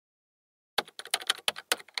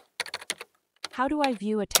How do I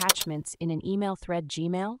view attachments in an email thread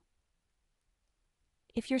Gmail?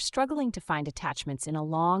 If you're struggling to find attachments in a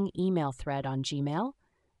long email thread on Gmail,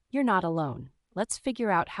 you're not alone. Let's figure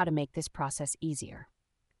out how to make this process easier.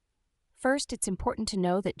 First, it's important to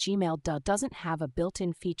know that Gmail doesn't have a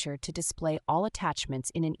built-in feature to display all attachments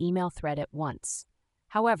in an email thread at once.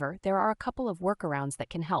 However, there are a couple of workarounds that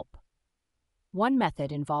can help. One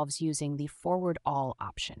method involves using the Forward All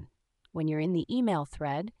option. When you're in the email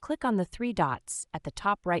thread, click on the three dots at the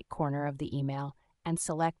top right corner of the email and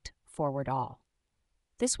select Forward All.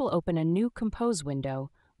 This will open a new Compose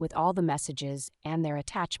window with all the messages and their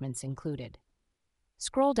attachments included.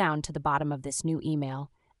 Scroll down to the bottom of this new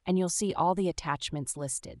email and you'll see all the attachments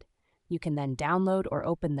listed. You can then download or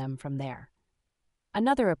open them from there.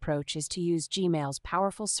 Another approach is to use Gmail's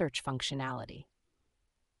powerful search functionality.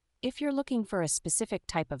 If you're looking for a specific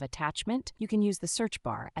type of attachment, you can use the search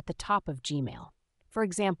bar at the top of Gmail. For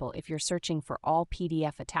example, if you're searching for all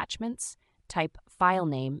PDF attachments, type file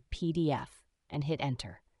name PDF and hit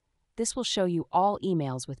enter. This will show you all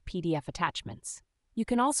emails with PDF attachments. You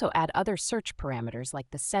can also add other search parameters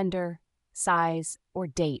like the sender, size, or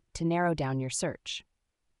date to narrow down your search.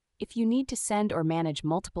 If you need to send or manage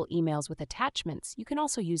multiple emails with attachments, you can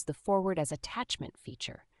also use the Forward as Attachment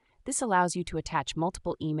feature. This allows you to attach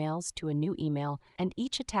multiple emails to a new email, and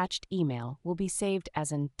each attached email will be saved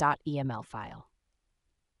as an .eml file.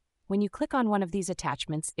 When you click on one of these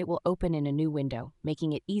attachments, it will open in a new window,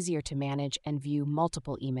 making it easier to manage and view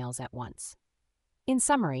multiple emails at once. In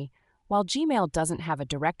summary, while Gmail doesn't have a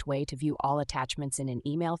direct way to view all attachments in an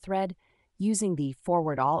email thread, using the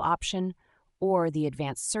Forward All option or the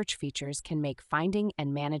advanced search features can make finding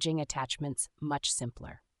and managing attachments much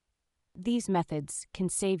simpler. These methods can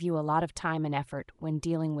save you a lot of time and effort when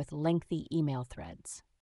dealing with lengthy email threads.